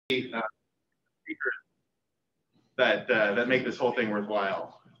that make this whole thing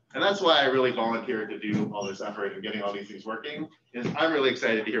worthwhile. And that's why I really volunteered to do all this effort and getting all these things working. Is I'm really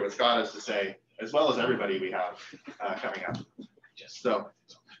excited to hear what Scott has to say, as well as everybody we have coming up. So,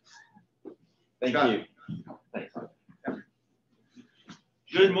 thank Scott. you. Thanks.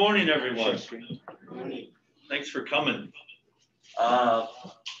 Good morning, everyone. Thanks for coming.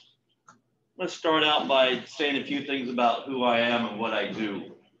 Let's start out by saying a few things about who I am and what I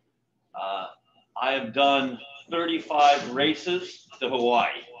do. I have done 35 races to Hawaii.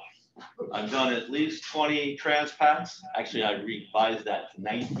 I've done at least 20 Transpacks. Actually, I revised that to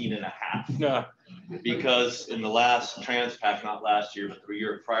 19 and a half. Yeah. Because in the last Transpac, not last year, but the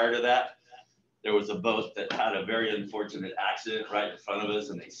year prior to that, there was a boat that had a very unfortunate accident right in front of us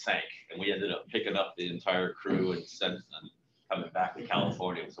and they sank. And we ended up picking up the entire crew and sending them coming back to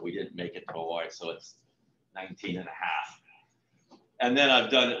California. So we didn't make it to Hawaii. So it's 19 and a half. And then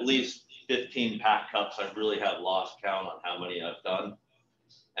I've done at least 15 pack cups. I really have lost count on how many I've done.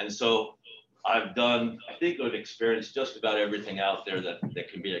 And so I've done, I think I've experienced just about everything out there that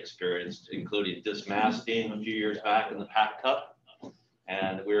can be experienced, including dismasting a few years back in the pack cup.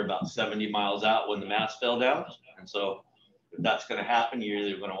 And we were about 70 miles out when the mast fell down. And so if that's going to happen, you're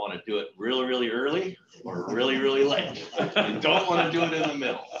either going to want to do it really, really early or really, really late. You don't want to do it in the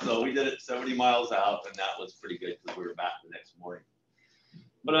middle. So we did it 70 miles out, and that was pretty good because we were back the next morning.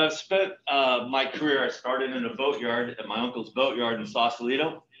 But I've spent my career, I started in a boatyard at my uncle's boatyard in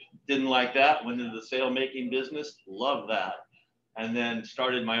Sausalito. Didn't like that, went into the sail making business, loved that. And then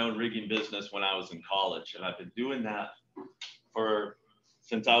started my own rigging business when I was in college. And I've been doing that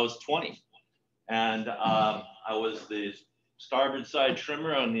since I was 20. And I was the starboard side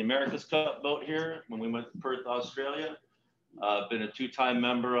trimmer on the America's Cup boat here when we went to Perth, Australia. Been a two-time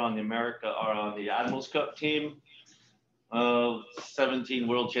member on the Admiral's Cup team. 17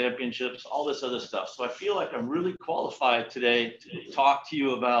 world championships, all this other stuff. So I feel like I'm really qualified today to talk to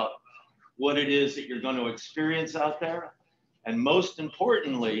you about what it is that you're going to experience out there. And most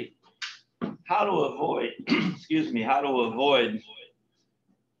importantly, how to avoid, how to avoid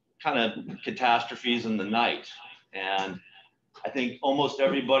kind of catastrophes in the night. And I think almost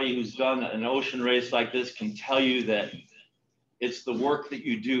everybody who's done an ocean race like this can tell you that it's the work that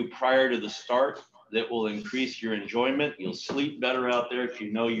you do prior to the start that will increase your enjoyment. You'll sleep better out there if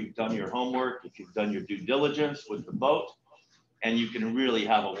you know you've done your homework, if you've done your due diligence with the boat, and you can really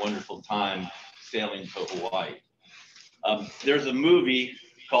have a wonderful time sailing to Hawaii. There's a movie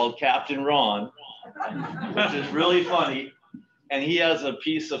called Captain Ron, which is really funny, and he has a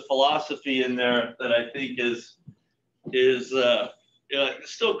piece of philosophy in there that I think it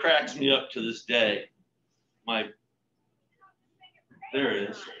still cracks me up to this day. There it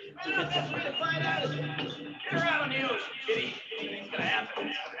is. Get around the ocean, kitty. Anything's gonna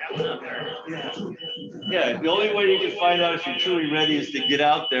happen. Out there. Yeah, the only way you can find out if you're truly ready is to get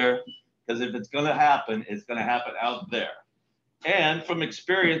out there, because if it's gonna happen, it's gonna happen out there. And from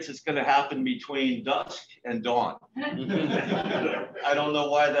experience, it's gonna happen between dusk and dawn. I don't know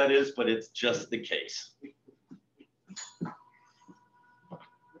why that is, but it's just the case.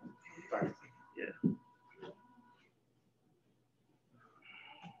 Yeah.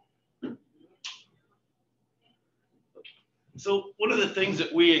 So one of the things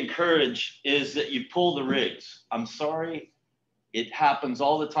that we encourage is that you pull the rigs. I'm sorry, it happens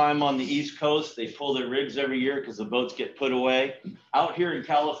all the time on the East Coast. They pull their rigs every year because the boats get put away. Out here in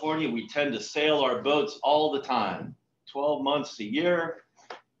California, we tend to sail our boats all the time, 12 months a year.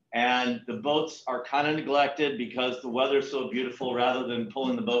 And the boats are kind of neglected because the weather's so beautiful. Rather than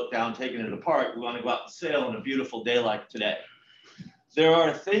pulling the boat down, taking it apart, we want to go out and sail on a beautiful day like today. There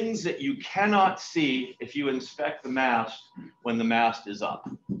are things that you cannot see if you inspect the mast when the mast is up.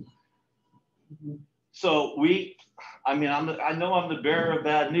 So I know I'm the bearer of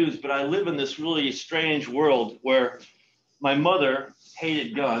bad news, but I live in this really strange world where my mother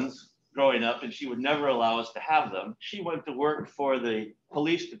hated guns growing up and she would never allow us to have them. She went to work for the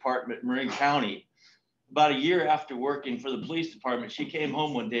police department in Marin County. About a year after working for the police department, she came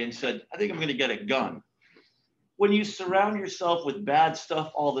home one day and said, I think I'm going to get a gun. When you surround yourself with bad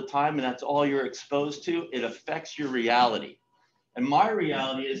stuff all the time and that's all you're exposed to, it affects your reality. And my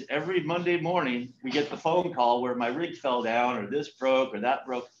reality is every Monday morning, we get the phone call where my rig fell down or this broke or that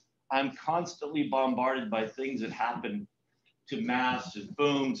broke. I'm constantly bombarded by things that happen to masts and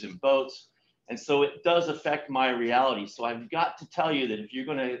booms and boats. And so it does affect my reality. So I've got to tell you that if you're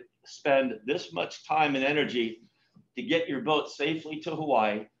going to spend this much time and energy to get your boat safely to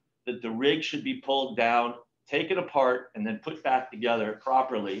Hawaii, that the rig should be pulled down, taken apart, and then put back together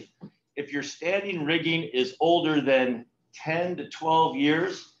properly. If your standing rigging is older than 10 to 12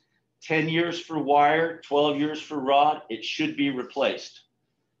 years, 10 years for wire, 12 years for rod, it should be replaced.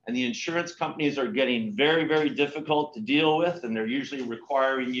 And the insurance companies are getting very, very difficult to deal with, and they're usually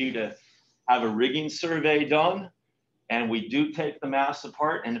requiring you to have a rigging survey done. And we do take the masts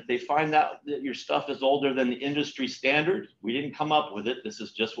apart. And if they find out that your stuff is older than the industry standard, we didn't come up with it, this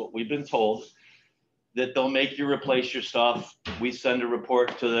is just what we've been told, that they'll make you replace your stuff. We send a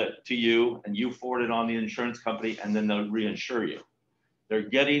report to you, and you forward it on the insurance company, and then they'll reinsure you. They're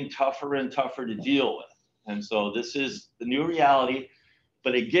getting tougher and tougher to deal with. And so this is the new reality.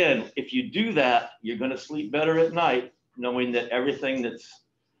 But again, if you do that, you're going to sleep better at night, knowing that everything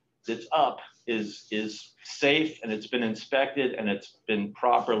that's up is safe, and it's been inspected, and it's been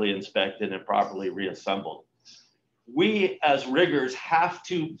properly inspected and properly reassembled. We as riggers have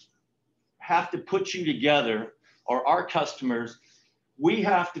to put you together, or our customers, we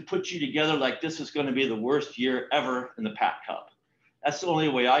have to put you together like this is going to be the worst year ever in the Pac Cup. That's the only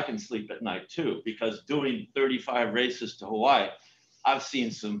way I can sleep at night too, because doing 35 races to Hawaii, I've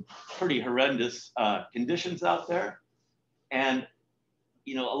seen some pretty horrendous conditions out there. And,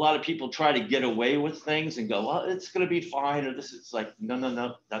 you know, a lot of people try to get away with things and go, well, it's going to be fine. Or this, it's like,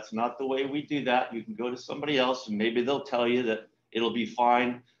 no, that's not the way we do that. You can go to somebody else and maybe they'll tell you that it'll be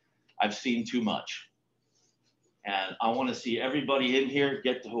fine. I've seen too much. And I want to see everybody in here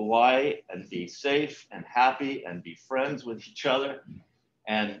get to Hawaii and be safe and happy and be friends with each other,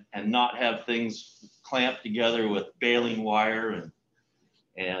 and not have things clamped together with baling wire and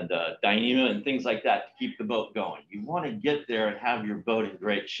Dyneema and things like that to keep the boat going. You want to get there and have your boat in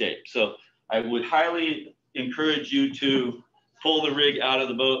great shape. So I would highly encourage you to pull the rig out of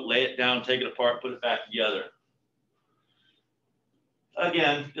the boat, lay it down, take it apart, put it back together.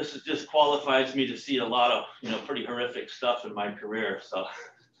 Again, this is just qualifies me to see a lot of, you know, pretty horrific stuff in my career. So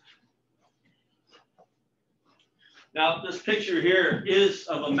now this picture here is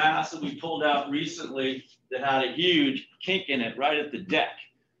of a mast that we pulled out recently that had a huge kink in it right at the deck.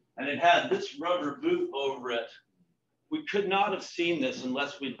 And it had this rubber boot over it. We could not have seen this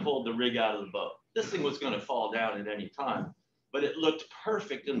unless we pulled the rig out of the boat. This thing was going to fall down at any time, but it looked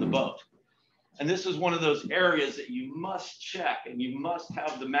perfect in the boat. And this is one of those areas that you must check, and you must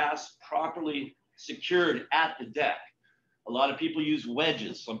have the mast properly secured at the deck. A lot of people use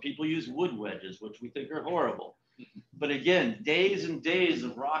wedges. Some people use wood wedges, which we think are horrible. But again, days and days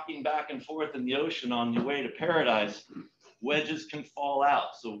of rocking back and forth in the ocean on the way to paradise, wedges can fall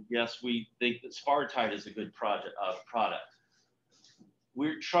out. So yes, we think that Spartite is a good product.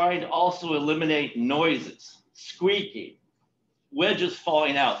 We're trying to also eliminate noises, squeaking, wedges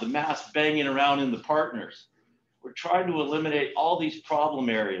falling out, the mast banging around in the partners. We're trying to eliminate all these problem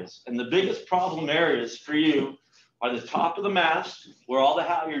areas. And the biggest problem areas for you are the top of the mast, where all the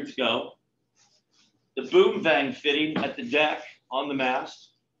halyards go, the boom vang fitting at the deck on the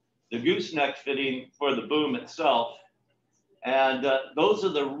mast, the gooseneck fitting for the boom itself. And those are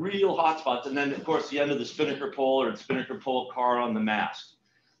the real hot spots. And then, of course, the end of the spinnaker pole or spinnaker pole car on the mast.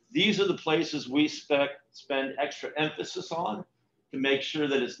 These are the places we spend extra emphasis on to make sure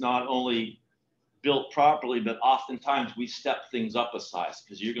that it's not only built properly, but oftentimes we step things up a size,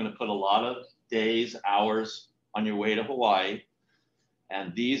 because you're going to put a lot of days, hours on your way to Hawaii.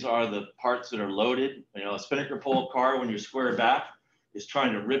 And these are the parts that are loaded. You know, a spinnaker pole car, when you're square back, is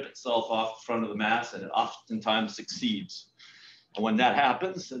trying to rip itself off the front of the mast, and it oftentimes succeeds. And when that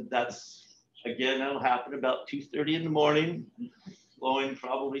happens, that's, again, that'll happen about 2:30 in the morning, blowing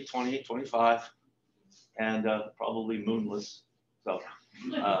probably 20, 25, and probably moonless. So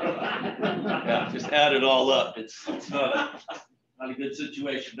yeah, just add it all up. It's not a good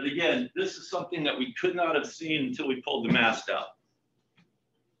situation. But again, this is something that we could not have seen until we pulled the mast out.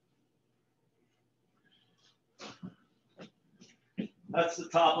 That's the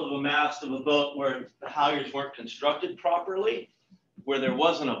top of a mast of a boat where the halyards weren't constructed properly, where there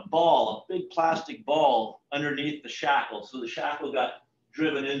wasn't a ball, a big plastic ball underneath the shackle. So the shackle got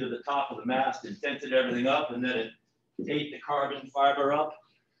driven into the top of the mast and dented everything up, and then it ate the carbon fiber up.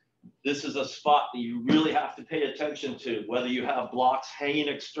 This is a spot that you really have to pay attention to, whether you have blocks hanging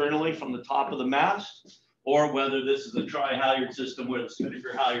externally from the top of the mast, or whether this is a tri-halyard system where the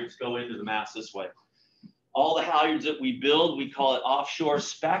spinnaker halyards go into the mast this way. All the halyards that we build, we call it offshore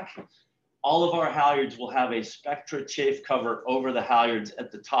spec. All of our halyards will have a Spectra chafe cover over the halyards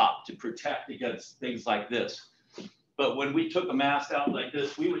at the top to protect against things like this. But when we took a mast out like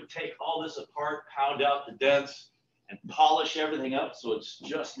this, we would take all this apart, pound out the dents, and polish everything up so it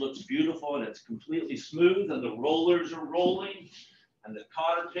just looks beautiful and it's completely smooth, and the rollers are rolling and the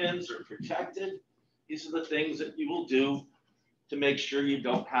cotter pins are protected. These are the things that you will do to make sure you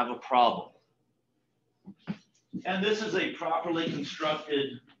don't have a problem. And this is a properly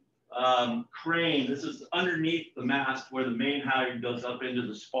constructed crane. This is underneath the mast where the main halyard goes up into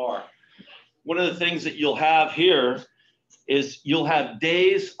the spar. One of the things that you'll have here is you'll have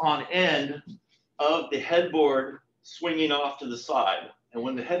days on end of the headboard swinging off to the side. And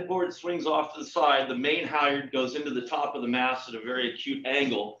when the headboard swings off to the side, the main halyard goes into the top of the mast at a very acute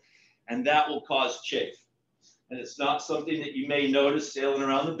angle, and that will cause chafe. And it's not something that you may notice sailing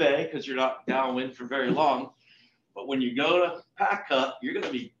around the bay because you're not downwind for very long. But when you go to pack cut, you're going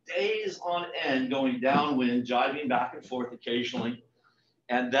to be days on end going downwind, jiving back and forth occasionally.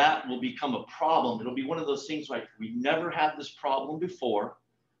 And that will become a problem. It'll be one of those things like, we never had this problem before.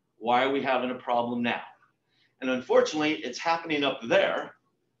 Why are we having a problem now? And unfortunately, it's happening up there,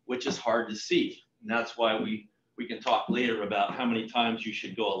 which is hard to see. And that's why we can talk later about how many times you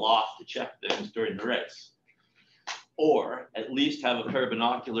should go aloft to check things during the race. Or at least have a pair of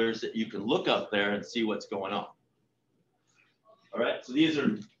binoculars that you can look up there and see what's going on. All right, so these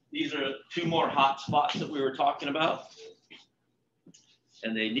are two more hot spots that we were talking about.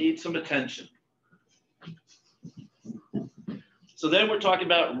 And they need some attention. So then we're talking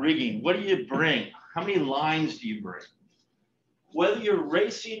about rigging. What do you bring? How many lines do you bring? Whether you're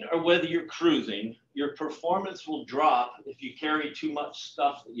racing or whether you're cruising, your performance will drop if you carry too much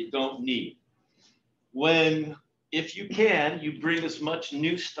stuff that you don't need. If you can, you bring as much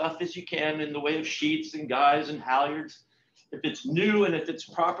new stuff as you can in the way of sheets and guys and halyards. If it's new and if it's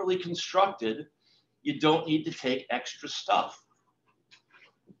properly constructed, you don't need to take extra stuff.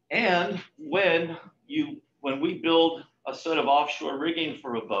 And when we build a set of offshore rigging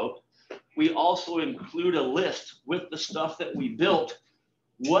for a boat, we also include a list with the stuff that we built,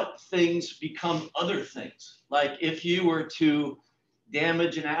 what things become other things. Like if you were to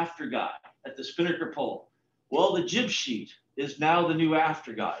damage an after guy at the spinnaker pole, well, the jib sheet is now the new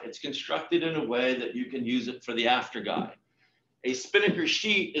after guy. It's constructed in a way that you can use it for the after guy. A spinnaker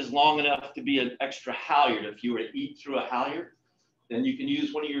sheet is long enough to be an extra halyard. If you were to eat through a halyard, then you can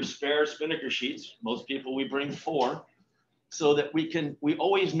use one of your spare spinnaker sheets. Most people, we bring 4, so that we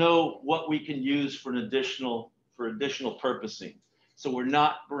always know what we can use for additional purposing. So we're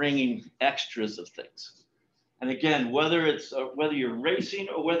not bringing extras of things. And again, whether you're racing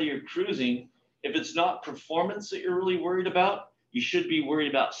or whether you're cruising, if it's not performance that you're really worried about, you should be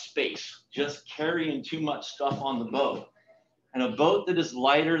worried about space, just carrying too much stuff on the boat. And a boat that is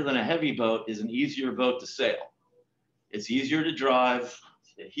lighter than a heavy boat is an easier boat to sail. It's easier to drive,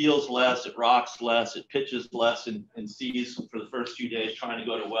 it heels less, it rocks less, it pitches less in seas for the first few days trying to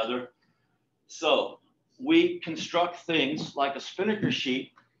go to weather. So we construct things like a spinnaker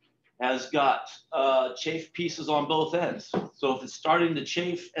sheet has got chafe pieces on both ends. So if it's starting to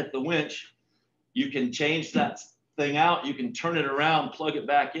chafe at the winch, you can change that thing out, you can turn it around, plug it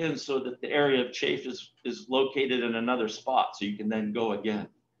back in so that the area of chafe is located in another spot, so you can then go again.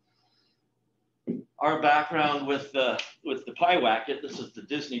 Our background with the Pyewacket, this is the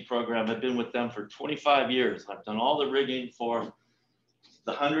Disney program. I've been with them for 25 years. I've done all the rigging for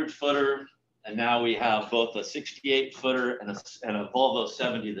the 100-footer, and now we have both a 68-footer and a Volvo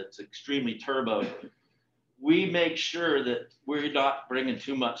 70 that's extremely turbo. We make sure that we're not bringing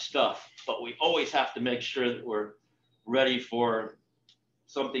too much stuff, but we always have to make sure that we're ready for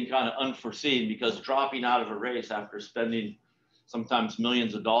something kind of unforeseen, because dropping out of a race after spending sometimes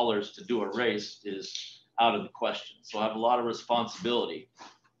millions of dollars to do a race is out of the question. So I have a lot of responsibility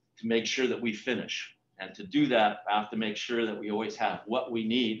to make sure that we finish. And to do that, I have to make sure that we always have what we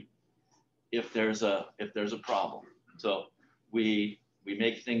need if there's a problem. So we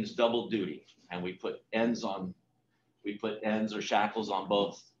make things double duty, and we put ends or shackles on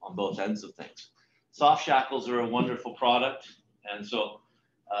both ends of things. Soft shackles are a wonderful product, and so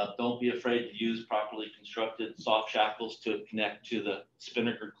don't be afraid to use properly constructed soft shackles to connect to the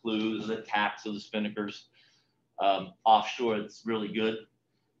spinnaker clews, the tacks of the spinnakers. Offshore, it's really good.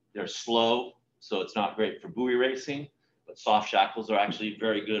 They're slow, so it's not great for buoy racing, but soft shackles are actually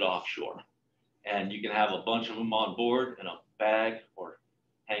very good offshore. And you can have a bunch of them on board in a bag or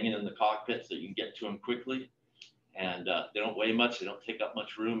hanging in the cockpit so you can get to them quickly. And they don't weigh much, they don't take up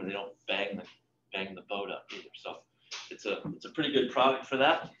much room, and they don't bang the boat up either. So it's a pretty good product for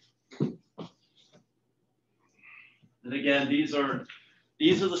that. And again, these are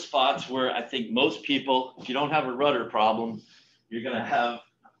the spots where I think most people, if you don't have a rudder problem, you're going to have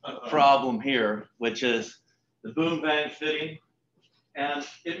a problem here, which is the boom bang fitting. And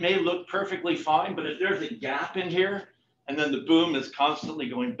it may look perfectly fine, but if there's a gap in here, and then the boom is constantly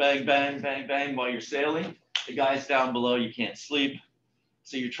going bang, bang, bang, bang while you're sailing, the guys down below, you can't sleep.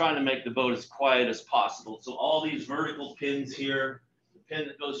 So you're trying to make the boat as quiet as possible. So all these vertical pins here, the pin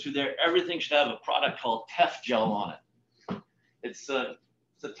that goes through there, everything should have a product called Tef Gel on it. It's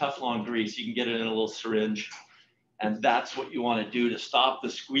It's a Teflon grease. You can get it in a little syringe. And that's what you want to do to stop the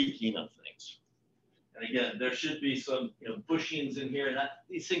squeaking of things. And again, there should be some bushings in here. And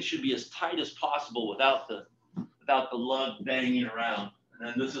these things should be as tight as possible without the lug banging around. And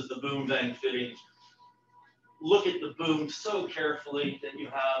then this is the boom bang fitting. Look at the boom so carefully that you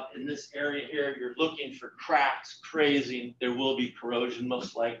have in this area here. You're looking for cracks, crazing. There will be corrosion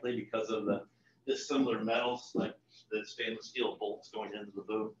most likely because of the dissimilar metals like the stainless steel bolts going into the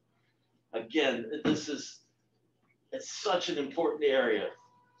boom. Again, it's such an important area.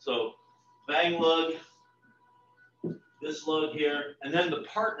 So bang lug, this lug here, and then the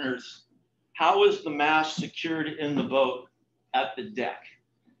partners. How is the mast secured in the boat at the deck?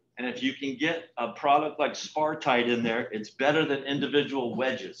 And if you can get a product like Spartite in there, it's better than individual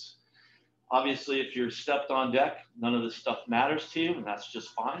wedges. Obviously, if you're stepped on deck, none of this stuff matters to you, and that's just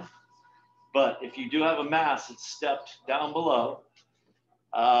fine. But if you do have a mast that's stepped down below,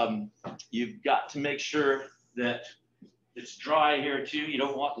 you've got to make sure that it's dry here too. You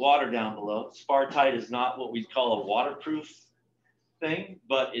don't want water down below. Spartite is not what we call a waterproof thing,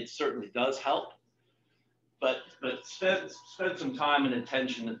 but it certainly does help. But spend some time and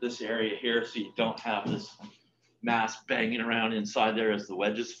attention at this area here so you don't have this mast banging around inside there as the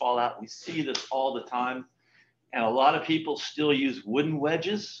wedges fall out. We see this all the time. And a lot of people still use wooden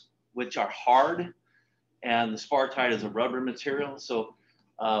wedges, which are hard. And the Spartite is a rubber material. So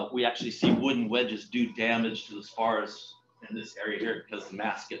we actually see wooden wedges do damage to the spars in this area here because the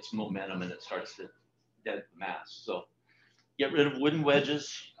mast gets momentum and it starts to dent the mast. So get rid of wooden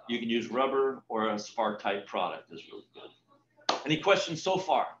wedges. You can use rubber or a Spartite product is really good. Any questions so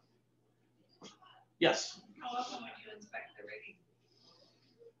far? Yes? How often would you inspect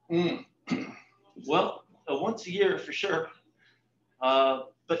the rigging? Well, once a year for sure.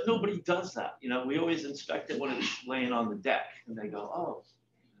 But nobody does that. We always inspect it when it's laying on the deck and they go,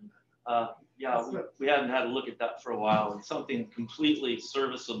 oh, yeah, we haven't had a look at that for a while. It's something completely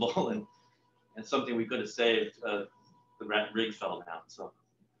serviceable and something we could have saved. The rig fell down. So,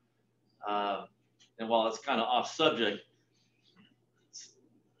 and while it's kind of off subject,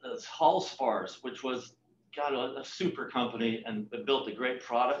 it's Hull Spars, which was a super company and built a great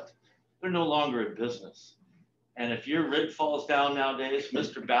product. They're no longer in business. And if your rig falls down nowadays,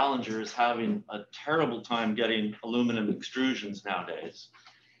 Mr. Ballinger is having a terrible time getting aluminum extrusions nowadays.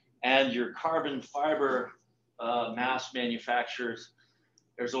 And your carbon fiber mass manufacturers,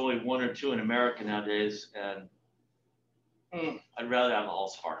 there's only one or two in America nowadays. And I'd rather have a Hull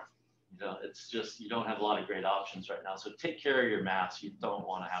Spar. It's just, you don't have a lot of great options right now. So take care of your mass. You don't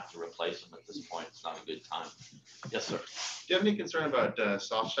want to have to replace them at this point. It's not a good time. Yes, sir. Do you have any concern about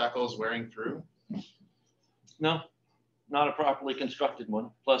soft shackles wearing through? No, not a properly constructed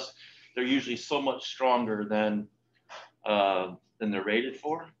one. Plus, they're usually so much stronger than they're rated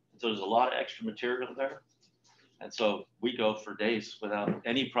for. So there's a lot of extra material there. And so we go for days without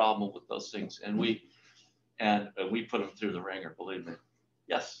any problem with those things. And we put them through the ringer, believe me.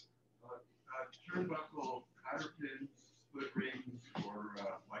 Yes? Turnbuckle, cotter pins, split rings, or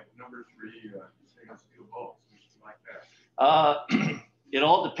like number 3 stainless steel bolts, like that? It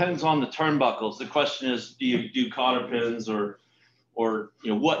all depends on the turnbuckles. The question is, do you do cotter pins or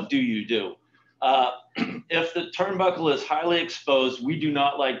what do you do? If the turnbuckle is highly exposed, we do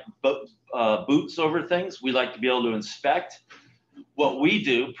not like boots over things. We like to be able to inspect. What we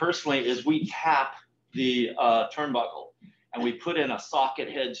do personally is we tap the turnbuckle and we put in a socket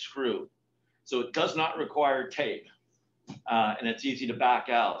head screw. So it does not require tape and it's easy to back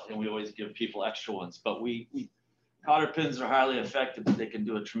out. And we always give people extra ones, but cotter pins are highly effective, but they can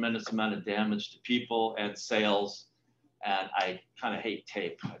do a tremendous amount of damage to people and sails. And I kind of hate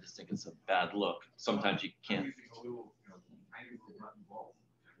tape. I just think it's a bad look. Sometimes you can't.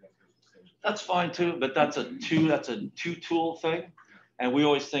 That's fine too, but that's a two tool thing. And we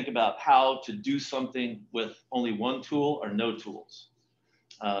always think about how to do something with only one tool or no tools.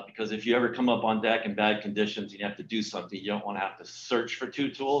 Because if you ever come up on deck in bad conditions and you have to do something, you don't want to have to search for 2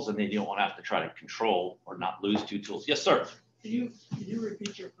 tools, and then you don't want to have to try to control or not lose 2 tools. Yes, sir. Can you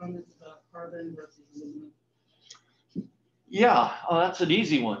repeat your comments about carbon versus aluminum? Yeah, that's an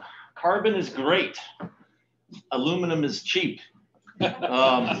easy one. Carbon is great. Aluminum is cheap.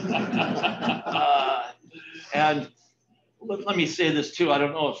 And let me say this too. I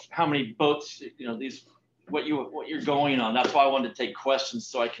don't know how many boats, what you're going on. That's why I wanted to take questions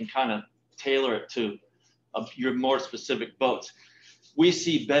so I can kind of tailor it to your more specific boats. We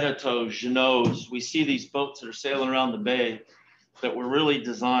see Beneteaux, Genots. We see these boats that are sailing around the bay that were really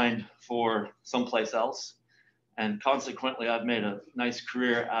designed for someplace else. And consequently, I've made a nice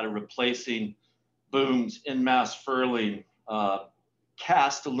career out of replacing booms, in-mast furling,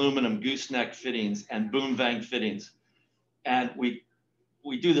 cast aluminum gooseneck fittings and boom vang fittings. And we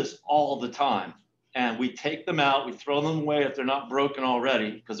do this all the time. And we take them out, we throw them away if they're not broken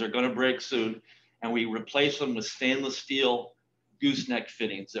already, because they're going to break soon. And we replace them with stainless steel gooseneck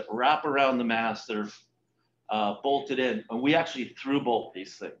fittings that wrap around the mast that are bolted in. And we actually through bolt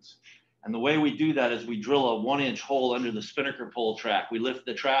these things. And the way we do that is we drill a 1-inch hole under the spinnaker pole track. We lift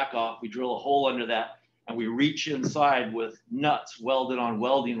the track off, we drill a hole under that, and we reach inside with nuts welded on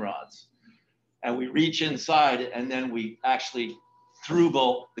welding rods. And we reach inside, and then we actually through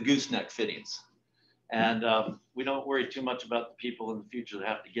bolt the gooseneck fittings. And we don't worry too much about the people in the future that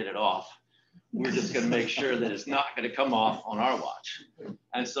have to get it off. We're just going to make sure that it's not going to come off on our watch.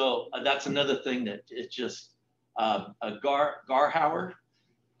 And so that's another thing that it's just Garhauer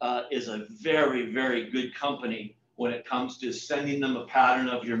is a very, very good company when it comes to sending them a pattern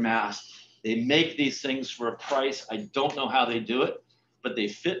of your mast. They make these things for a price. I don't know how they do it, but they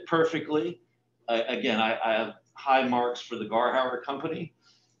fit perfectly. Again, I have high marks for the Garhauer company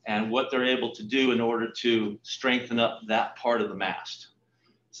and what they're able to do in order to strengthen up that part of the mast.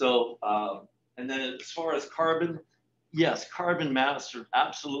 So, and then as far as carbon, yes, carbon masts are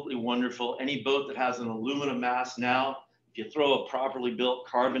absolutely wonderful. Any boat that has an aluminum mast now, if you throw a properly built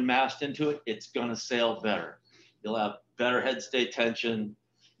carbon mast into it, it's gonna sail better. You'll have better head stay tension,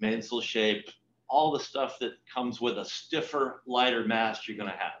 mainsail shape, all the stuff that comes with a stiffer, lighter mast you're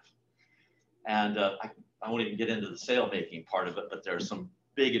gonna have. And I won't even get into the sail making part of it, but there are some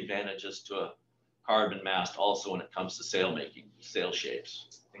big advantages to a carbon mast also when it comes to sail making, sail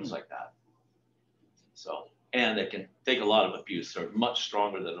shapes, things like that. So, and they can take a lot of abuse. They're much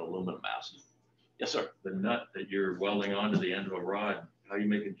stronger than an aluminum mast. Yes, sir. The nut that you're welding onto the end of a rod, how are you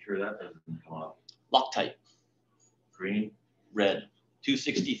making sure that doesn't come off? Loctite. Green? Red,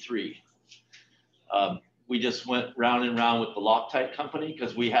 263. We just went round and round with the Loctite company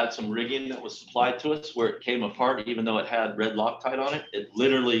because we had some rigging that was supplied to us where it came apart, even though it had red Loctite on it. It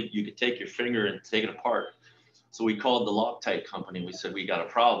literally, you could take your finger and take it apart. So we called the Loctite company. We said, we got a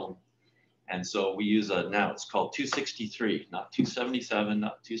problem. And so we use now it's called 263, not 277,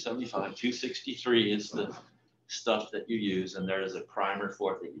 not 275. 263 is the stuff that you use. And there is a primer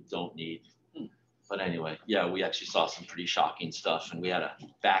for it that you don't need. But anyway, yeah, we actually saw some pretty shocking stuff. And we had a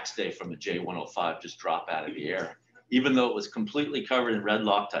backstay from a J105 just drop out of the air, even though it was completely covered in red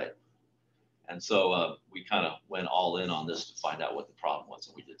Loctite. And so we kind of went all in on this to find out what the problem was.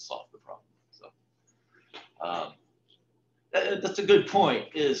 And we did solve the problem. So that's a good point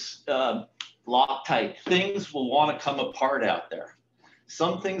is Loctite. Things will want to come apart out there.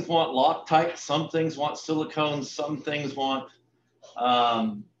 Some things want Loctite, some things want silicone, some things want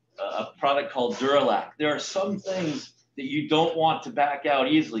a product called Duralac. There are some things that you don't want to back out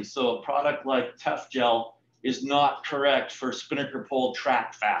easily. So a product like Tef Gel is not correct for spinnaker pole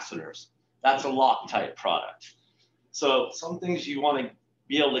track fasteners. That's a Loctite product. So some things you want to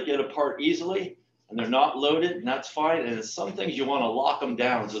be able to get apart easily and they're not loaded, and that's fine. And some things you want to lock them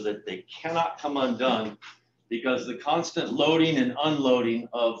down so that they cannot come undone because the constant loading and unloading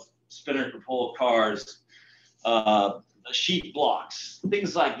of spinnaker pole cars, sheet blocks,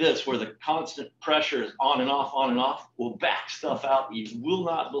 things like this, where the constant pressure is on and off, will back stuff out you will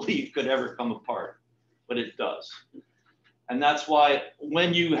not believe could ever come apart, but it does. And that's why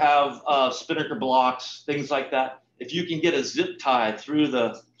when you have spinnaker blocks, things like that, if you can get a zip tie through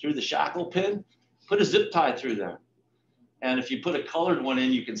the shackle pin, put a zip tie through there. And if you put a colored one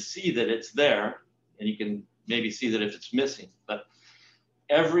in, you can see that it's there, and you can maybe see that if it's missing. But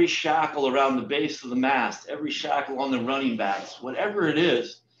every shackle around the base of the mast, every shackle on the running backs, whatever it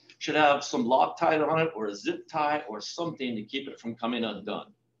is, should have some Loctite on it or a zip tie or something to keep it from coming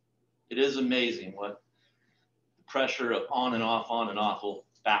undone. It is amazing what the pressure of on and off will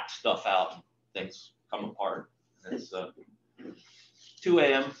back stuff out and things come apart. And it's 2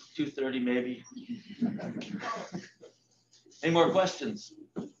 a.m., 2:30 maybe. Any more questions?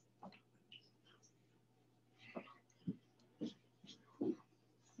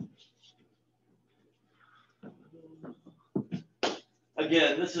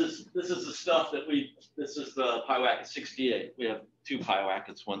 Again, this is the stuff that this is the Pyewacket 68. We have 2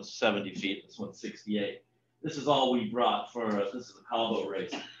 Pyewackets, one's 70 feet, this one's 68. This is all we brought for, this is a Cabo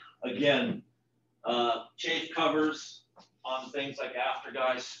race. Again, chafe covers on things like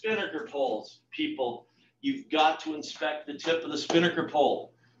afterguys, spinnaker poles. People, you've got to inspect the tip of the spinnaker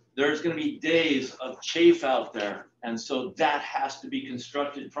pole. There's going to be days of chafe out there. And so that has to be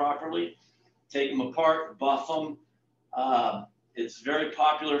constructed properly. Take them apart, buff them. It's very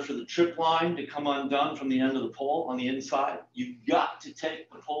popular for the trip line to come undone from the end of the pole on the inside. You've got to take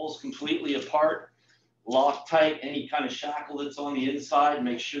the poles completely apart Loctite any kind of shackle that's on the inside,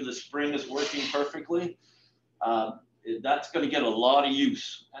 make sure the spring is working perfectly. That's going to get a lot of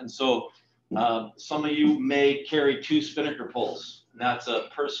use. And so some of you may carry 2 spinnaker poles, and that's a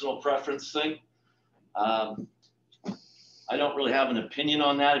personal preference thing. I don't really have an opinion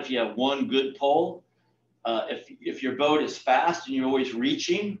on that. If you have 1 good pole, if your boat is fast and you're always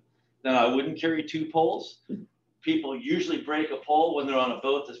reaching, then I wouldn't carry 2 poles. People usually break a pole when they're on a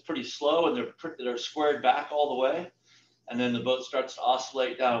boat that's pretty slow and they're squared back all the way. And then the boat starts to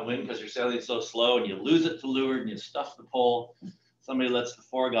oscillate downwind because you're sailing so slow, and you lose it to leeward and you stuff the pole. Somebody lets the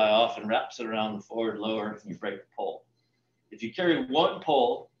fore guy off and wraps it around the forward lower, and you break the pole. If you carry 1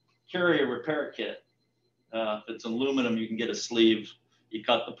 pole, carry a repair kit. If it's aluminum, you can get a sleeve. You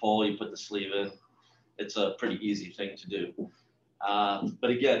cut the pole, you put the sleeve in. It's a pretty easy thing to do.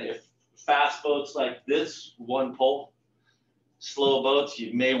 But again, if fast boats like this, 1 pole. Slow boats,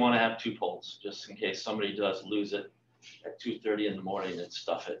 you may want to have 2 poles, just in case somebody does lose it at 2:30 in the morning and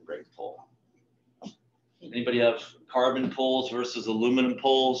stuff it and break the pole. Anybody have carbon poles versus aluminum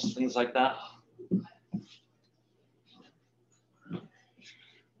poles, things like that?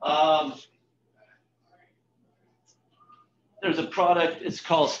 There's a product, it's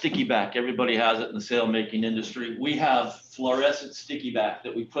called sticky back. Everybody has it in the sail making industry. We have fluorescent sticky back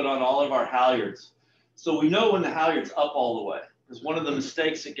that we put on all of our halyards. So we know when the halyard's up all the way, because one of the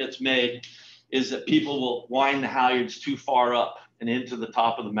mistakes that gets made is that people will wind the halyards too far up and into the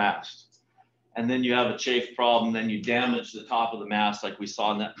top of the mast. And then you have a chafe problem, then you damage the top of the mast like we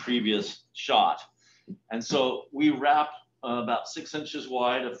saw in that previous shot. And so we wrap about 6 inches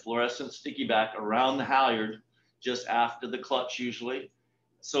wide of fluorescent sticky back around the halyard, just after the clutch usually,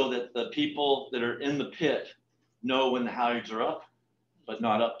 so that the people that are in the pit know when the halyards are up, but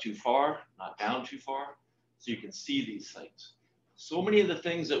not up too far, not down too far, so you can see these things. So many of the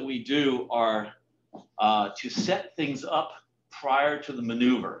things that we do are to set things up prior to the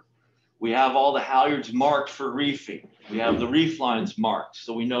maneuver. We have all the halyards marked for reefing. We have the reef lines marked,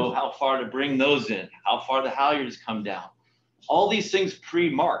 so we know how far to bring those in, how far the halyards come down. All these things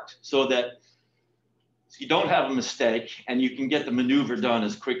pre-marked so that you don't have a mistake and you can get the maneuver done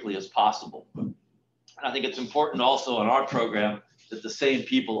as quickly as possible. And I think it's important also in our program that the same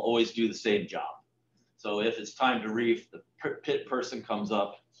people always do the same job. So if it's time to reef, the pit person comes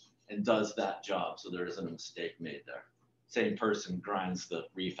up and does that job so there isn't a mistake made there. Same person grinds the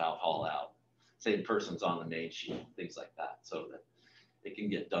reef out, haul out. Same person's on the main sheet, things like that, so that it can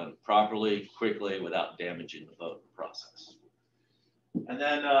get done properly, quickly, without damaging the boat in the process. And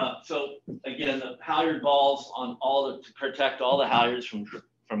then, so again, the halyard balls on to protect all the halyards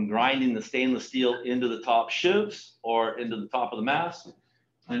from grinding the stainless steel into the top sheaves or into the top of the mast.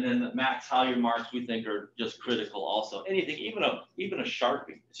 And then the max halyard marks we think are just critical also. Anything, even a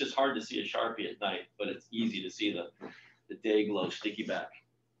Sharpie. It's just hard to see a Sharpie at night, but it's easy to see the day glow sticky back.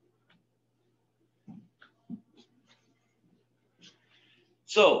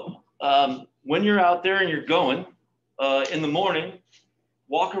 So when you're out there and you're going in the morning,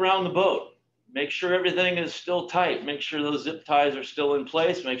 walk around the boat. Make sure everything is still tight. Make sure those zip ties are still in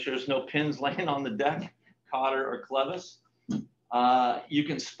place. Make sure there's no pins laying on the deck, cotter or clevis. You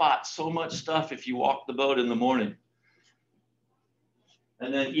can spot so much stuff if you walk the boat in the morning.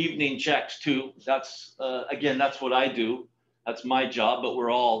 And then evening checks too. That's, again, that's what I do. That's my job, but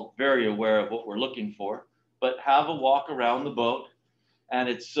we're all very aware of what we're looking for. But have a walk around the boat. And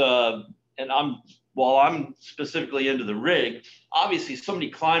it's, while I'm specifically into the rig, obviously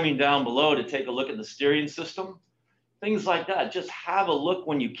somebody climbing down below to take a look at the steering system, things like that. Just have a look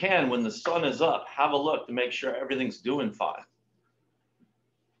when you can, when the sun is up, have a look to make sure everything's doing fine.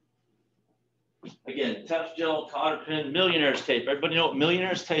 Again, Tef gel, cotter pin, millionaire's tape. Everybody know what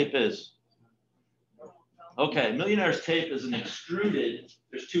millionaire's tape is? Okay, millionaire's tape is an extruded,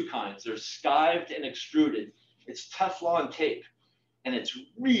 there's 2 kinds. There's skived and extruded. It's Teflon tape, and it's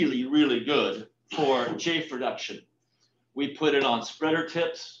really, really good for chafe reduction. We put it on spreader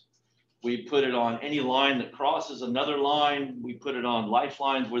tips. We put it on any line that crosses another line. We put it on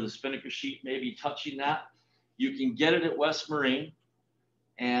lifelines where the spinnaker sheet may be touching that. You can get it at West Marine,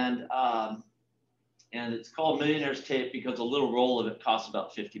 and it's called millionaire's tape because a little roll of it costs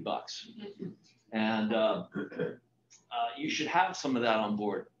about 50 bucks. And you should have some of that on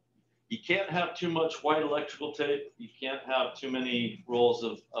board. You can't have too much white electrical tape. You can't have too many rolls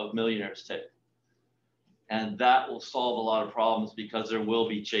of millionaire's tape. And that will solve a lot of problems because there will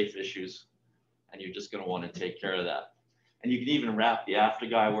be chafe issues, and you're just going to want to take care of that. And you can even wrap the after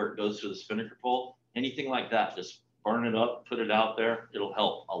guy where it goes through the spinnaker pole. Anything like that, just burn it up, put it out there. It'll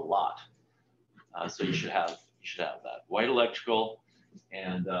help a lot. So you should have that white electrical,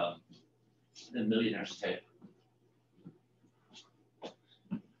 and and Millionaire's tape.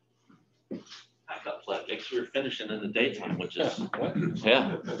 Backup flat, because we were finishing in the daytime, which is,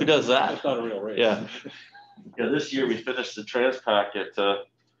 yeah, who does that? That's not a real race. Yeah. Yeah, this year we finished the Transpac at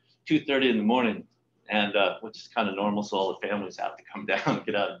 2:30 in the morning, and which is kind of normal, so all the families have to come down and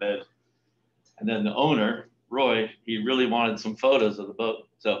get out of bed. And then the owner, Roy, he really wanted some photos of the boat.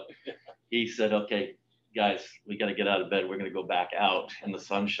 So he said, okay, guys, we got to get out of bed. We're going to go back out in the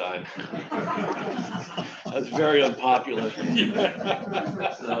sunshine. That's very unpopular.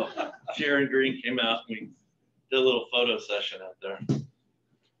 So Sharon Green came out and we did a little photo session out there.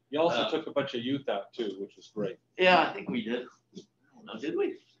 You also took a bunch of youth out too, which was great. Yeah, I think we did. I don't know, did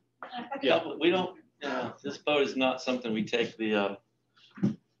we? Yeah, we don't. This boat is not something we take the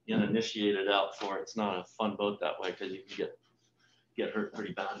uninitiated out for. It's not a fun boat that way because you can get hurt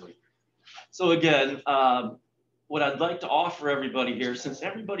pretty badly. So again, what I'd like to offer everybody here, since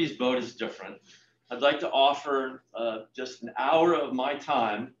everybody's boat is different, I'd like to offer just an hour of my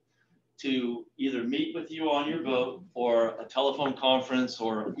time to either meet with you on your boat or a telephone conference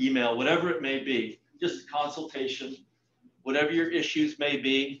or email, whatever it may be, just a consultation, whatever your issues may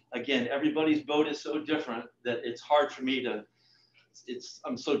be. Again, everybody's boat is so different that it's hard for me to,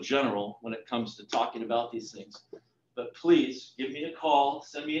 I'm so general when it comes to talking about these things. But please give me a call,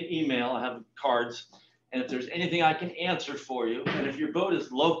 send me an email, I have cards, and if there's anything I can answer for you, and if your boat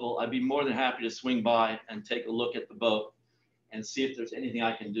is local, I'd be more than happy to swing by and take a look at the boat and see if there's anything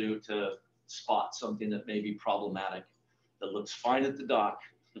I can do to spot something that may be problematic, that looks fine at the dock,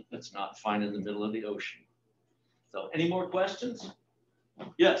 that's not fine in the middle of the ocean. So any more questions?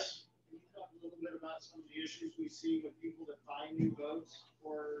 Yes. Can you talk a little bit about some of the issues we see with people that buy new boats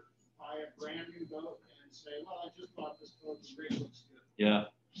or buy a brand new boat and say, well, I just bought this boat, the rig looks good. Yeah.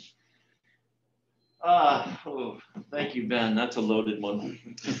 Thank you, Ben. That's a loaded one.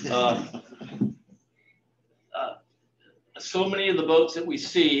 So many of the boats that we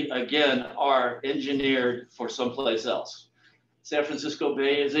see, again, are engineered for someplace else. San Francisco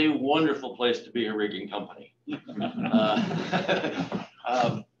Bay is a wonderful place to be a rigging company.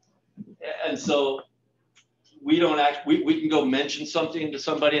 And so we don't we can go mention something to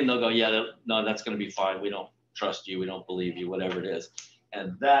somebody and they'll go, yeah, no, that's going to be fine. We don't trust you. We don't believe you, whatever it is.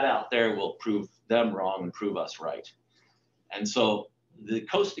 And that out there will prove them wrong and prove us right. And so the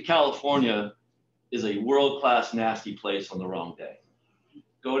coast of California is a world-class nasty place on the wrong day.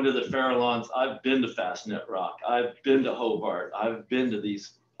 Going to the Farallones, I've been to Fastnet Rock, I've been to Hobart, I've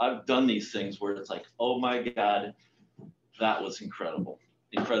done these things where it's like, oh my God, that was incredible,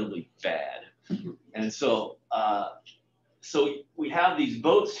 incredibly bad. And so, so we have these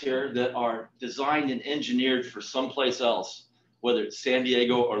boats here that are designed and engineered for someplace else, whether it's San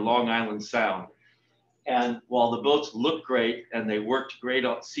Diego or Long Island Sound. And while the boats look great and they worked great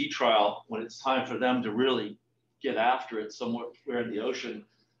on sea trial, when it's time for them to really get after it somewhere in the ocean,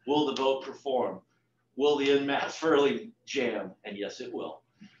 will the boat perform? Will the in-mast furling jam? And yes, it will.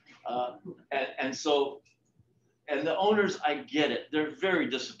 And the owners, I get it. They're very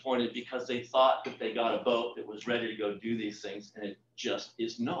disappointed because they thought that they got a boat that was ready to go do these things, and it just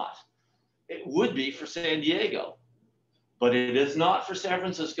is not. It would be for San Diego, but it is not for San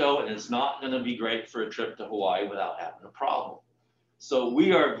Francisco, and it's not going to be great for a trip to Hawaii without having a problem. So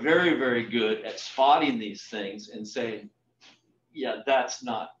we are very, very good at spotting these things and saying, yeah, that's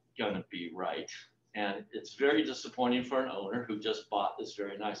not going to be right. And it's very disappointing for an owner who just bought this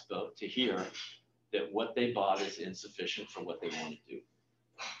very nice boat to hear that what they bought is insufficient for what they want to do.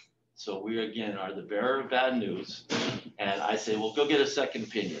 So we, again, are the bearer of bad news. And I say, well, go get a second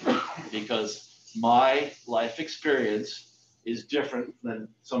opinion, because my life experience is different than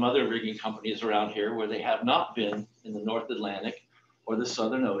some other rigging companies around here where they have not been in the North Atlantic or the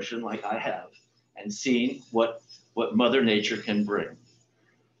Southern Ocean like I have, and seen what Mother Nature can bring.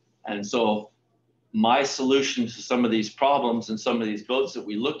 And so my solution to some of these problems and some of these boats that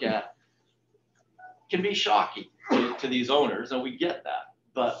we look at can be shocking to these owners, and we get that.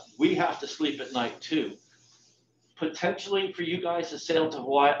 But we have to sleep at night too. Potentially for you guys to sail to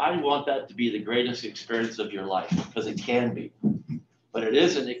Hawaii, I want that to be the greatest experience of your life, because it can be. But it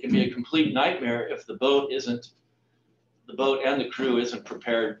isn't. It can be a complete nightmare if the boat and the crew isn't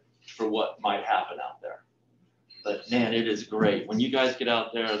prepared for what might happen out there. But man, it is great. When you guys get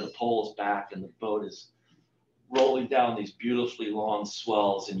out there, the pole's back and the boat is rolling down these beautifully long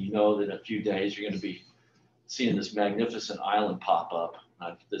swells, and you know that in a few days you're going to be seeing this magnificent island pop up.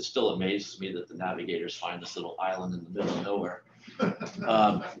 It still amazes me that the navigators find this little island in the middle of nowhere.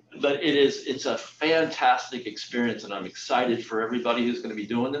 But it's a fantastic experience, and I'm excited for everybody who's going to be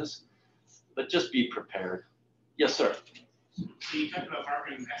doing this. But just be prepared. Yes, sir. So you talked about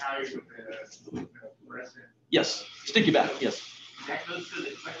marketing the halyard with the fluorescent. Yes, sticky back, yes. That goes through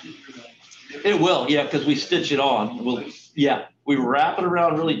the collection through the. It will, yeah, because we stitch it on. We'll, yeah, we wrap it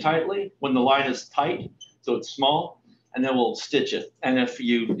around really tightly when the line is tight, so it's small, and then we'll stitch it. And if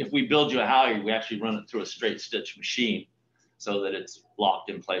we build you a halyard, we actually run it through a straight stitch machine so that it's locked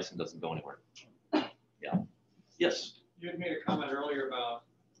in place and doesn't go anywhere. Yeah. Yes. You had made a comment earlier about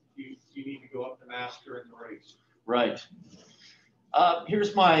you need to go up the mast during the race. Right.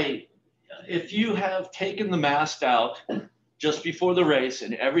 Here's if you have taken the mast out just before the race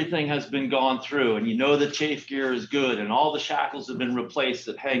and everything has been gone through and you know the chafe gear is good and all the shackles have been replaced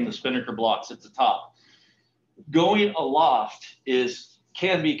that hang the spinnaker blocks at the top, going aloft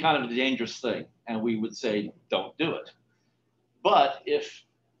can be kind of a dangerous thing, and we would say don't do it. But if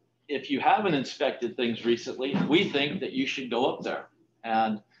you haven't inspected things recently, we think that you should go up there,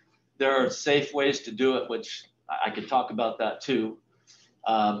 and there are safe ways to do it, which I could talk about that too.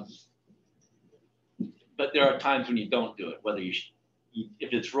 But there are times when you don't do it, whether if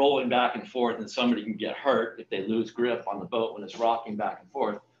it's rolling back and forth and somebody can get hurt if they lose grip on the boat when it's rocking back and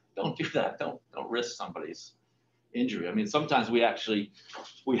forth. Don't do that. Don't risk somebody's injury. I mean, sometimes we have to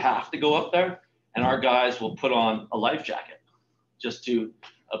go up there, and our guys will put on a life jacket just to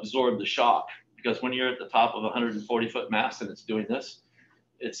absorb the shock, because when you're at the top of a 140-foot mast and it's doing this,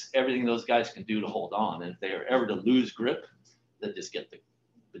 it's everything those guys can do to hold on. And if they are ever to lose grip, they just get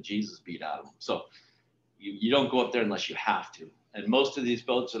the Jesus beat out of them. So you don't go up there unless you have to. And most of these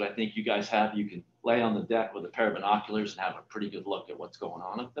boats that I think you guys have, you can lay on the deck with a pair of binoculars and have a pretty good look at what's going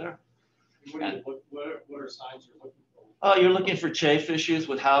on up there. What are signs you're looking for? You're looking for chafe issues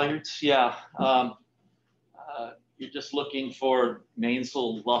with halyards. Yeah. You're just looking for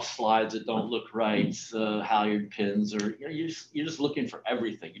mainsail luff slides that don't look right, halyard pins, or you're just looking for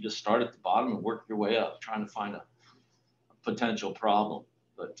everything. You just start at the bottom and work your way up, trying to find a potential problem.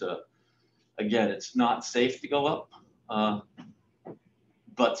 But again, it's not safe to go up,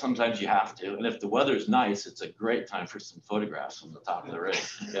 but sometimes you have to. And if the weather's nice, it's a great time for some photographs from the top of the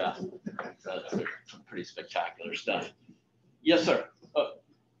race. Yeah, that's some pretty spectacular stuff. Yes, sir.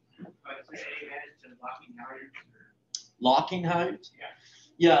 Locking halyards?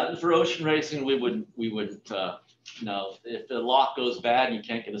 Yeah, for ocean racing, we wouldn't no. If the lock goes bad and you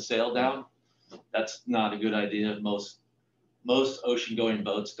can't get a sail down, that's not a good idea. Most ocean going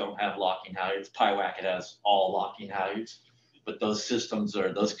boats don't have locking halyards. Pyewacket has all locking halyards, but those systems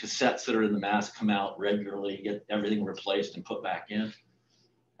or those cassettes that are in the mast come out regularly, get everything replaced and put back in.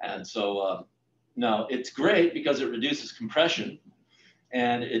 And so, no, it's great because it reduces compression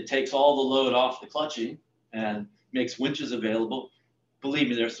and it takes all the load off the clutching and makes winches available. Believe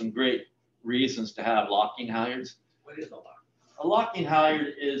me, there's some great reasons to have locking halyards. What is a lock? A locking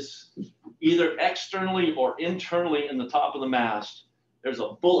halyard is either externally or internally in the top of the mast. There's a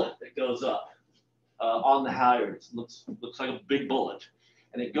bullet that goes up on the halyard. It looks like a big bullet,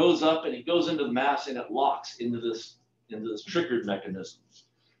 and it goes up and it goes into the mast and it locks into this triggered mechanism.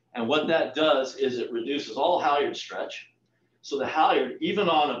 And what that does is it reduces all halyard stretch. So the halyard, even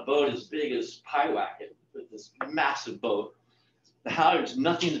on a boat as big as Pyewacket, with this massive boat, the halyard's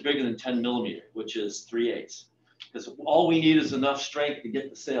nothing bigger than 10 millimeter, which is 3/8. Because all we need is enough strength to get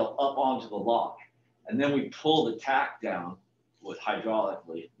the sail up onto the lock. And then we pull the tack down with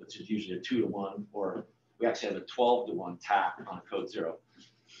hydraulically, which is usually a 2-to-1, or we actually have a 12-to-1 tack on a Code Zero.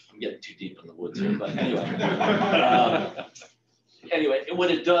 I'm getting too deep in the woods here, but anyway. Anyway, and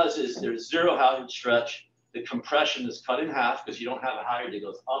what it does is there's zero halyard stretch. The compression is cut in half because you don't have a halyard that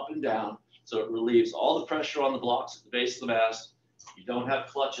goes up and down. So it relieves all the pressure on the blocks at the base of the mast. You don't have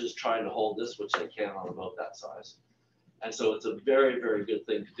clutches trying to hold this, which they can on a boat that size. And so it's a very, very good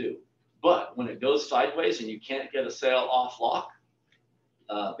thing to do. But when it goes sideways and you can't get a sail off lock,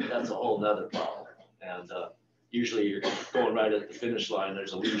 that's a whole nother problem. And usually you're going right at the finish line.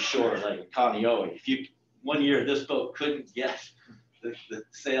 There's a lee shore like Kaneohe. One year this boat couldn't get the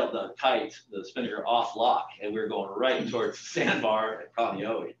sail, the kite, the spinnaker off lock, and we were going right towards the sandbar at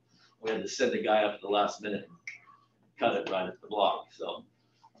Kaneohe. We had to send a guy up at the last minute and cut it right at the block. So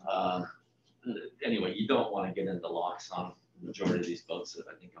anyway, you don't want to get into locks on the majority of these boats that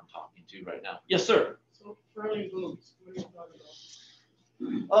I think I'm talking to right now. Yes, sir. So furling booms, what are you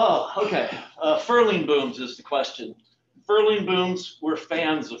talking about? Oh, okay. Furling booms is the question. Furling booms, we're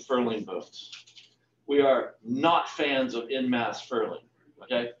fans of furling booms. We are not fans of in-mast furling,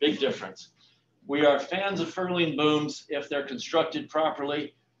 okay? Big difference. We are fans of furling booms if they're constructed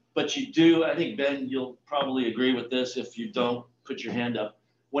properly, but you do, I think, Ben, you'll probably agree with this. If you don't, put your hand up.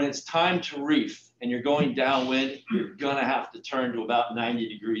 When it's time to reef and you're going downwind, you're gonna have to turn to about 90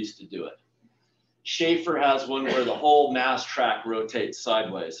 degrees to do it. Schaefer has one where the whole mast track rotates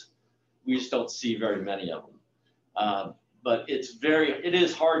sideways. We just don't see very many of them. But it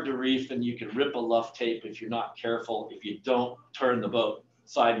is hard to reef, and you can rip a luff tape if you're not careful, if you don't turn the boat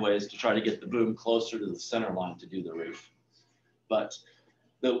sideways to try to get the boom closer to the center line to do the reef. But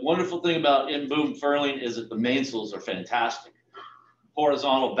the wonderful thing about in-boom furling is that the mainsails are fantastic.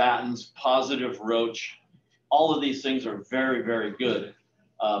 Horizontal battens, positive roach, all of these things are very, very good.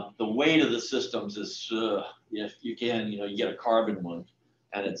 The weight of the systems is, if you can, you get a carbon one,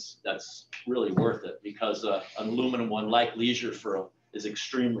 and that's really worth it, because an aluminum one like Leisure Furl is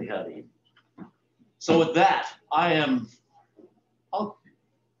extremely heavy. So with that, my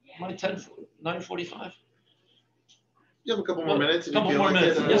 9:45. You have a couple more minutes. A couple more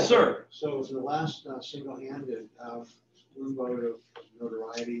minutes. Yes, sir. So the last single-handed boom boat of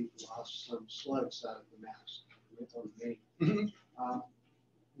notoriety lost some slugs out of the mast on the main. Mm-hmm.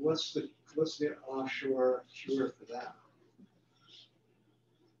 What's the offshore cure for that?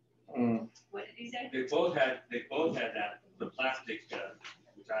 What did he say? They both had that, the plastic,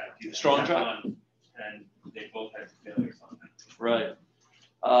 which I. Strong track? And they both had failures on that. Right.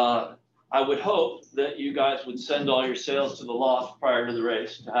 I would hope that you guys would send all your sails to the loft prior to the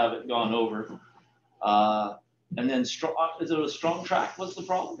race to have it gone over. And then is it a strong track? What's the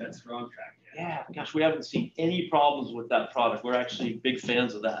problem? That's strong track. Yeah, gosh, we haven't seen any problems with that product. We're actually big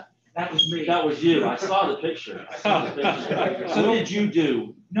fans of that. That was me. That was you. I saw the picture. So what did you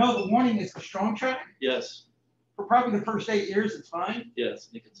do? No, the warning is the strong track. Yes. For probably the first 8 years, it's fine. Yes,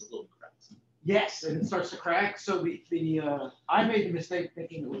 I think it's a little cracked. Yes, and it starts to crack. So I made the mistake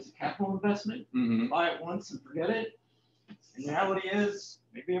thinking it was a capital investment. Mm-hmm. Buy it once and forget it. And the reality is,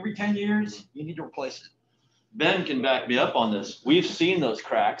 maybe every 10 years, you need to replace it. Ben can back me up on this. We've seen those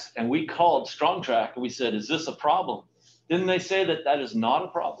cracks, and we called Strong Track and we said, "Is this a problem?" Didn't they say that is not a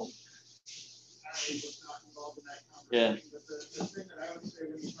problem? I was not involved in that conversation. Yeah. But the thing that I would say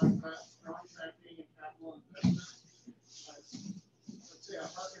when you talk about strong track being a capital investment, let's say a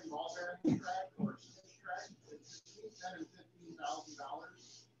parking ball bearing track or a switch track, it's between $10,000 and $15,000.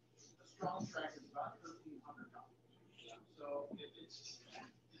 A strong track is about $1,300. So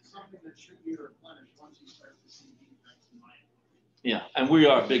it's something that should be replenished once you start to see defects in my opinion. Yeah, and we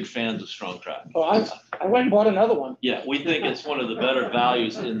are big fans of Strong Track. Oh, I went and bought another one. Yeah, we think it's one of the better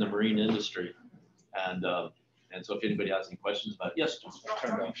values in the marine industry. And so if anybody has any questions about it, yes, John.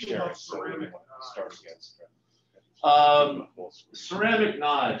 Turned off share, so when it starts again. Ceramic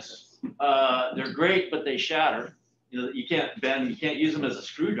knives, they're great, but they shatter. You can't bend, you can't use them as a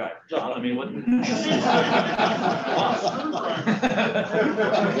screwdriver, John. I mean, what?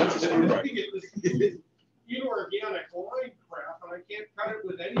 Inorganic line craft, and I can't cut it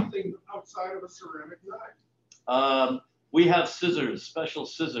with anything outside of a ceramic knife. We have scissors, special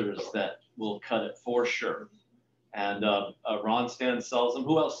scissors that will cut it for sure. And Ron Stan sells them.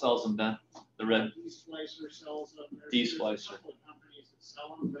 Who else sells them, Ben? The red. D-Splicer sells them. D-Splicer. There's a couple of companies that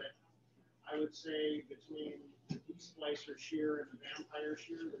sell them, but I would say between the D-Splicer shear and the Vampire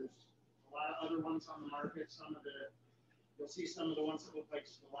shear, there's a lot of other ones on the market. You'll see some of the ones that look like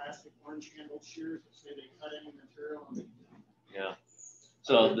Scholastic orange handled shears that say they cut any material. Yeah.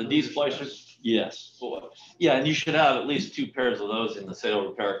 So the D-Splicers, yes. Yeah, and you should have at least 2 pairs of those in the sail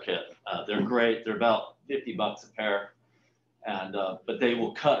repair kit. They're great. They're about $50 a pair. And but they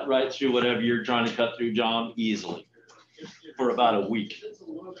will cut right through whatever you're trying to cut through, John, easily for about a week. It's a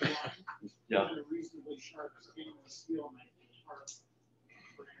little bit long. Yeah. And a reasonably sharp stainless steel might be hard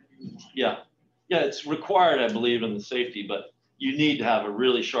for any one. Yeah. Yeah, it's required, I believe, in the safety, but you need to have a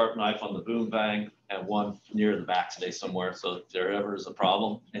really sharp knife on the boom bang and one near the backstay somewhere. So if there ever is a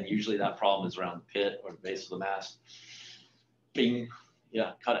problem, and usually that problem is around the pit or the base of the mast, bing,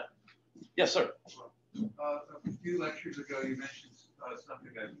 yeah, cut it. Yes, sir. A few lectures ago, you mentioned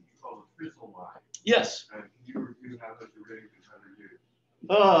something that you call a frizzle line. Yes. Can you review how those are rigged and how they're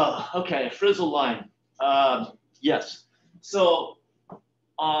used? Okay, frizzle line. Yes. So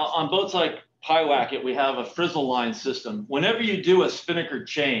on boats like Pyewacket, we have a frizzle line system. Whenever you do a spinnaker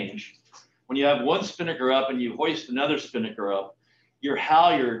change, when you have one spinnaker up and you hoist another spinnaker up, your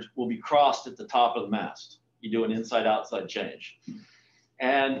halyard will be crossed at the top of the mast. You do an inside-outside change.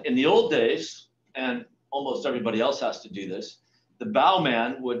 And in the old days, and almost everybody else has to do this, the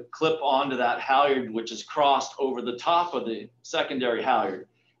bowman would clip onto that halyard, which is crossed over the top of the secondary halyard,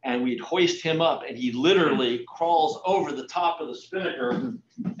 and we'd hoist him up, and he literally crawls over the top of the spinnaker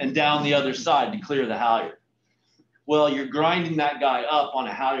and down the other side to clear the halyard. Well, you're grinding that guy up on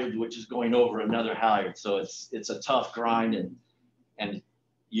a halyard which is going over another halyard, so it's a tough grind, and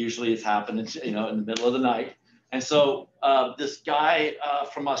usually it's happening, in the middle of the night. And so this guy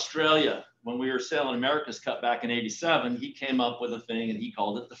from Australia when we were sailing America's Cup back in '87, he came up with a thing and he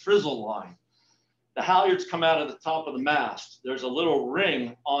called it the frizzle line. The halyards come out of the top of the mast. There's a little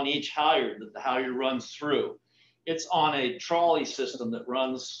ring on each halyard that the halyard runs through. It's on a trolley system that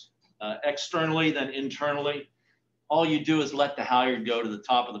runs externally, then internally. All you do is let the halyard go to the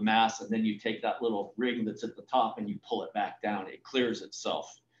top of the mast, and then you take that little ring that's at the top and you pull it back down. It clears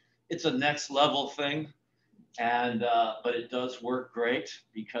itself. It's a next level thing, and but it does work great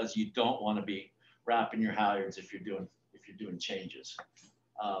because you don't want to be wrapping your halyards if you're doing changes.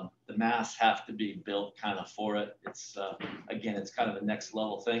 The masts have to be built kind of for it. It's again, it's kind of a next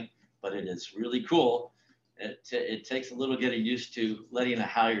level thing, but it is really cool. It takes a little getting used to letting a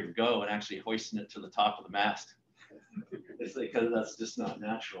halyard go and actually hoisting it to the top of the mast. It's because that's just not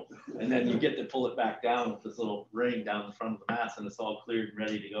natural. And then you get to pull it back down with this little ring down the front of the mast, and it's all cleared and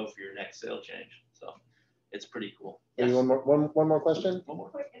ready to go for your next sail change. So it's pretty cool. Yes. Maybe one more question? One more.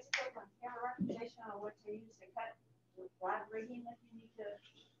 Quick, it's a quick one. Do you have a recommendation on what to use to cut with rod rigging if you need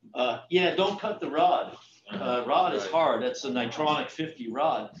to? Yeah, don't cut the rod. Rod is hard. That's a Nitronic 50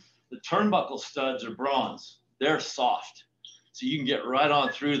 rod. The turnbuckle studs are bronze. They're soft, so you can get right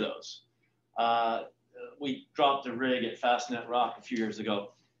on through those. We dropped a rig at Fastnet Rock a few years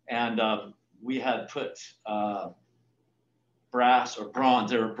ago, and we had put brass or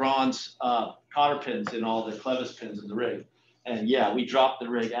bronze. There were bronze cotter pins in all the clevis pins in the rig. And yeah, we dropped the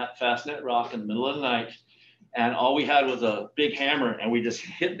rig at Fastnet Rock in the middle of the night, and all we had was a big hammer, and we just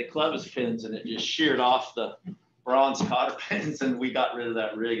hit the clevis pins, and it just sheared off the bronze cotter pins, and we got rid of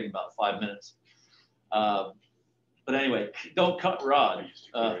that rig in about 5 minutes. But anyway, don't cut rod.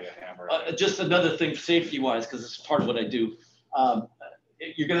 Just another thing, safety-wise, because it's part of what I do.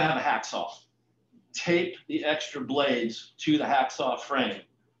 You're going to have a hacksaw. Tape the extra blades to the hacksaw frame.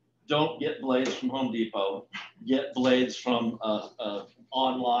 Don't get blades from Home Depot. Get blades from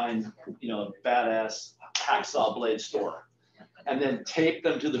online, badass hacksaw blade store, and then tape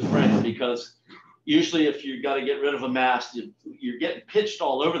them to the frame, because usually if you got to get rid of a mast, you're getting pitched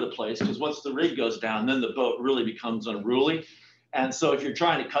all over the place, because once the rig goes down, then the boat really becomes unruly. And so if you're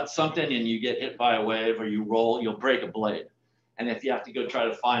trying to cut something and you get hit by a wave or you roll, you'll break a blade. And if you have to go try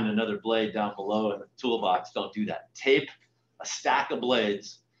to find another blade down below in the toolbox, don't do that. Tape a stack of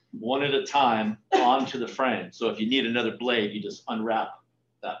blades one at a time onto the frame. So if you need another blade, you just unwrap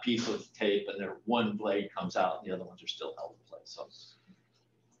that piece of tape, and there one blade comes out and the other ones are still held in place. So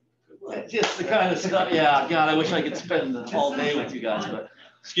just the kind of stuff. Yeah, God, I wish I could spend all day with you guys, but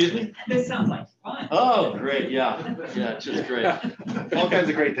excuse me? This sounds like fun. Oh, great. Yeah. Yeah, just great. All kinds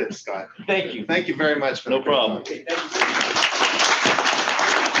of great tips, Scott. Thank you. Thank you very much. No problem. Okay, thank you.